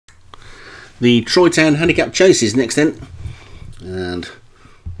The Troytown Handicap Chase is next then, and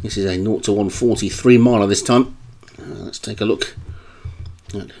this is a 0 to 143 miler this time. Let's take a look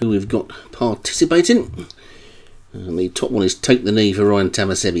at who we've got participating. And the top one is Take the Knee for Ryan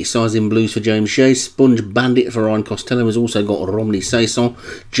Tamasebi, Sizing Blues for James Shea, Sponge Bandit for Ryan Costello. Has also got Romney Saison,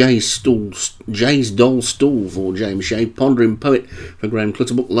 Jay's Doll Stall for James Shea, Pondering Poet for Graham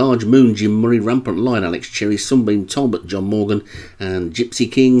Clutterbuck, Large Moon Jim Murray, Rampant Lion Alex Cherry, Sunbeam Talbot John Morgan, and Gypsy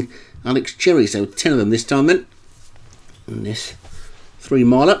King Alex Cherry. So 10 of them this time then. And this 3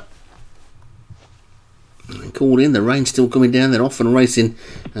 miler. Called in, the rain's still coming down, they're off and racing,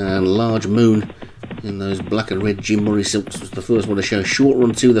 and Large Moon in those black and red Jim Murray silks was the first one to show. Short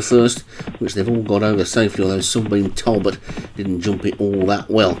run to the first, which they've all got over safely, although Sunbeam Talbot didn't jump it all that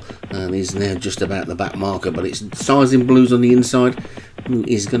well, and he's now just about the back marker. But it's Sizing Blues on the inside, who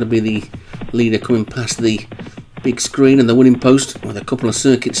is going to be the leader coming past the big screen and the winning post, with a couple of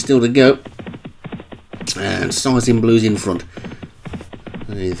circuits still to go, and Sizing Blues in front.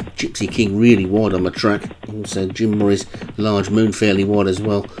 With Gypsy King really wide on the track, also Jim Murray's Large Moon fairly wide as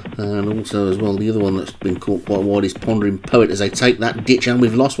well, and also as well the other one that's been caught quite wide is Pondering Poet as they take that ditch, and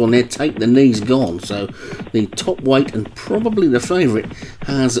we've lost one there. Take the Knee's gone, so the top weight and probably the favourite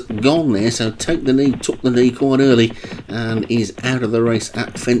has gone there. So Take the Knee took the knee quite early and is out of the race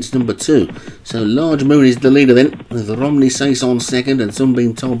at fence number 2. So Large Moon is the leader then, with Romney Saison second and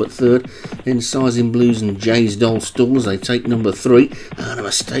Sunbeam Talbot third, then Sizing Blues and Jay's Doll Stall as they take number 3, and a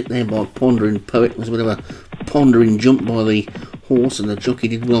mistake there by Pondering Poet. It was a bit of a pondering jump by the horse, and the jockey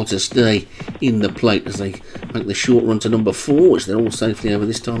did well to stay in the plate as they make the short run to number 4, which they're all safely over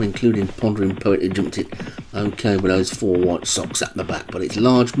this time, including Pondering Poet, who jumped it okay with those 4 white socks at the back. But it's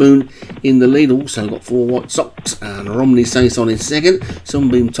Large Moon in the lead, also got 4 white socks, and Romney Saison is second,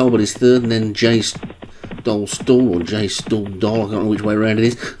 Sunbeam Talbot is third, and then Jay's Doll Stall, or Jay's Stall Doll, I can't know which way around it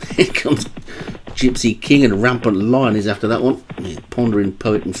is. Here comes Gypsy King, and Rampant Lion is after that one, Pondering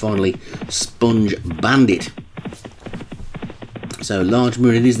Poet, and finally Sponge Bandit. So Large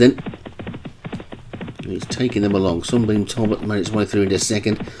Moon it is then. He's taking them along. Sunbeam Talbot made its way through into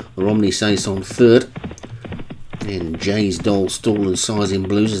second, Romney Saison third, and Jay's Doll Stall and Sizing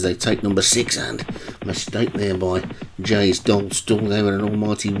Blues as they take number 6, and mistake there by Jay's Doll Stall there with an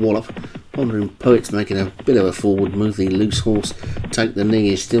almighty wallop. Pondering Poet's making a bit of a forward move. The loose horse Take the Knee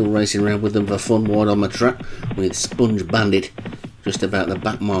is still racing around with them for fun wide on the track, with Sponge Bandit just about the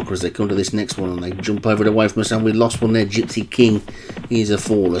back marker as they come to this next one, and they jump over it away from us, and we lost one there. Gypsy King is a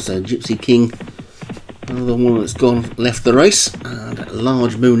faller, so Gypsy King, another one that's gone, left the race, and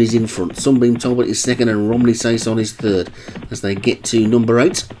Large Moon is in front. Sunbeam Talbot is second, and Romney Saison is third as they get to number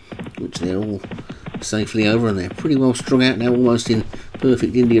 8, which they're all safely over, and they're pretty well strung out now, almost in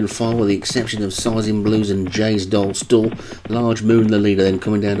perfect Indian file, with the exception of Sizing Blues and Jay's Doll Stall. Large Moon the leader then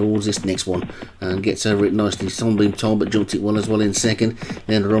coming down towards this next one and gets over it nicely. Sunbeam Talbot jumped it well as well in second,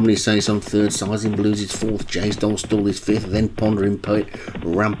 then Romney Saison third, Sizing Blues is fourth, Jay's Doll Stall is fifth, then Pondering Poet,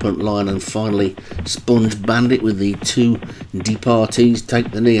 Rampant Lion, and finally Sponge Bandit with the 2 departees,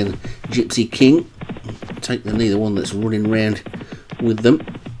 Take the Knee and Gypsy King. Take the Knee, the one that's running round with them,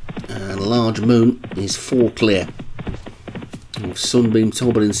 and Large Moon is 4 clear. Sunbeam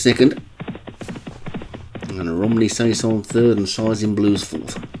Talbot in second, and Romney Saison third, and Sizing Blues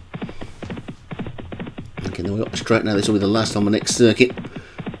fourth. Okay, then we've got to straighten out. This will be the last on the next circuit,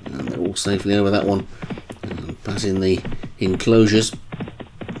 and they're all safely over that one, and passing the enclosures.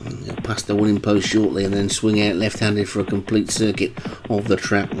 They'll pass the winning post shortly and then swing out left-handed for a complete circuit of the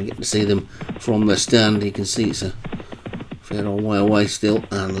track. We get to see them from the stand. You can see it's a fair old way away still,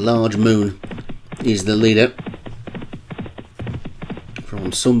 and Large Moon is the leader.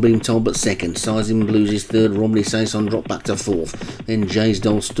 From Sunbeam Talbot second, Sizing Blues is third, Romney Saison dropped back to fourth, then Jay's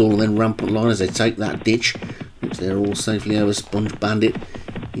Doll Stall, and then Rampant Lion as they take that ditch, which they're all safely over. Sponge Bandit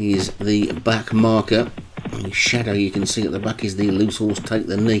is the back marker. The shadow you can see at the back is the loose horse Take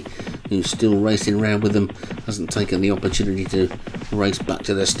the Knee, who's still racing around with them, hasn't taken the opportunity to race back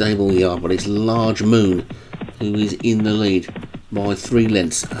to the stable yard, but it's Large Moon who is in the lead by 3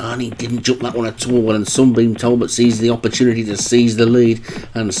 lengths, and he didn't jump that one at all, and Sunbeam Talbot sees the opportunity to seize the lead,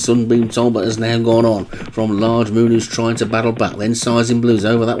 and Sunbeam Talbot has now gone on from Large Moon, who's trying to battle back. Then Sizing Blues,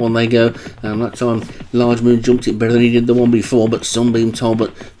 over that one they go, and that time Large Moon jumped it better than he did the one before, but Sunbeam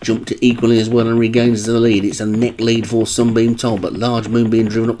Talbot jumped it equally as well and regains the lead. It's a neck lead for Sunbeam Talbot, Large Moon being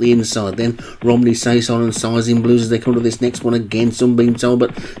driven up the inside, then Romney Saison and Sizing Blues as they come to this next one again. Sunbeam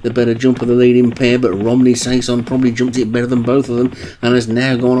Talbot the better jump of the leading pair, but Romney Saison probably jumped it better than both of them. Morgan and has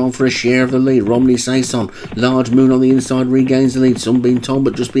now gone on for a share of the lead. Romney Saison, Large Moon on the inside regains the lead. Sunbeam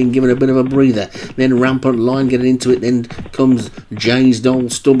Talbot just being given a bit of a breather. Then Rampant Lion getting into it. Then comes Jay's Doll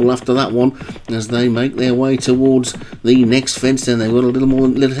Stubble after that one as they make their way towards the next fence. And they've got a little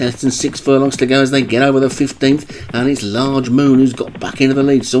less than 6 furlongs to go as they get over the 15th. And it's Large Moon who's got back into the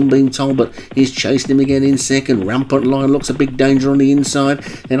lead. Sunbeam Talbot is chasing him again in second. Rampant Lion looks a big danger on the inside.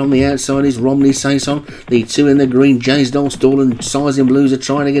 Then on the outside is Romney Saison. The 2 in the green, Jay's Doll Stall and Sizing Blues are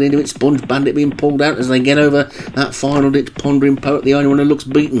trying to get into it. Sponge Bandit being pulled out as they get over that final ditch. Pondering Poet, the only one who looks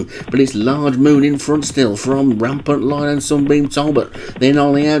beaten, but it's Large Moon in front still from Rampant Lion and Sunbeam Talbot. Then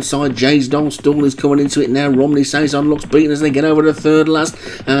on the outside, Jay's Doll Stall is coming into it now. Romney Saison looks beaten as they get over to third last,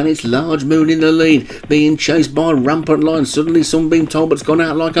 and it's Large Moon in the lead, being chased by Rampant Lion. Suddenly Sunbeam Talbot's gone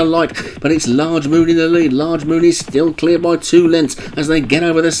out like a light, but it's Large Moon in the lead. Large Moon is still clear by 2 lengths as they get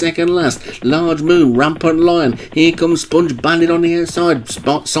over the second last. Large Moon, Rampant Lion, here comes Sponge Bandit on the outside.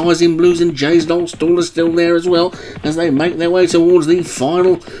 Sizing Blues and Jay's Doll Stall are still there as well as they make their way towards the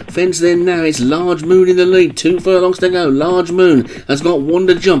final fence. Then now it's Large Moon in the lead, 2 furlongs to go. Large Moon has got 1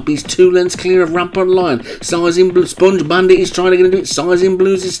 to jump. He's 2 lengths clear of Rampant Lion. Sponge Bandit is trying to get into it. Sizing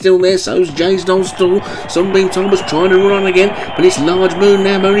Blues is still there, so's Jay's Doll Stall. Sunbeam Talbot's trying to run on again, but it's Large Moon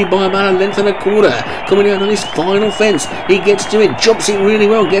now only by about 1.25 lengths coming out on this final fence. He gets to it, jumps it really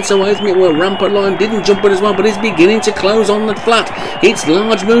well, gets away from it. Well, Rampant Lion didn't jump it as well, but is beginning to close on the flat. It's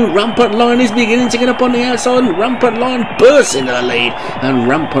Large Moon. Rampant Lion is beginning to get up on the outside, and Rampant Lion bursts into the lead, and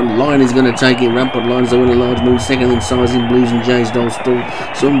Rampant Lion is going to take it. Rampant Lion's the winner. Large Moon second, then Sizing Blues and Jay's Doll Stall.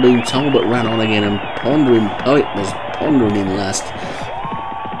 Sunbeam Talbot ran on again, and Pondering Poet was pondering in last.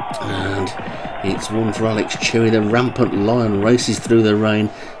 And it's one for Alex Cherry. The Rampant Lion races through the rain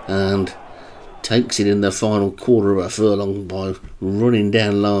and takes it in the final quarter of a furlong by running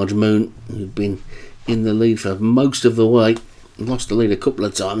down Large Moon, who'd been in the lead for most of the way. Lost the lead a couple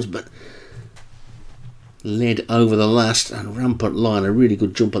of times, but led over the last, and Rampant Lion a really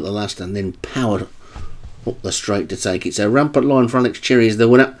good jump at the last and then powered up the straight to take it. So Rampant Lion for Alex Cherry is the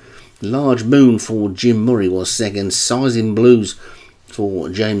winner. Large Moon for Jim Murray was second. Sizing Blues for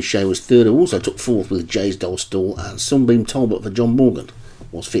James Shea was third, who also took fourth with Jay's Doll Stall, and Sunbeam Talbot for John Morgan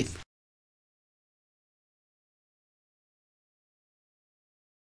was fifth.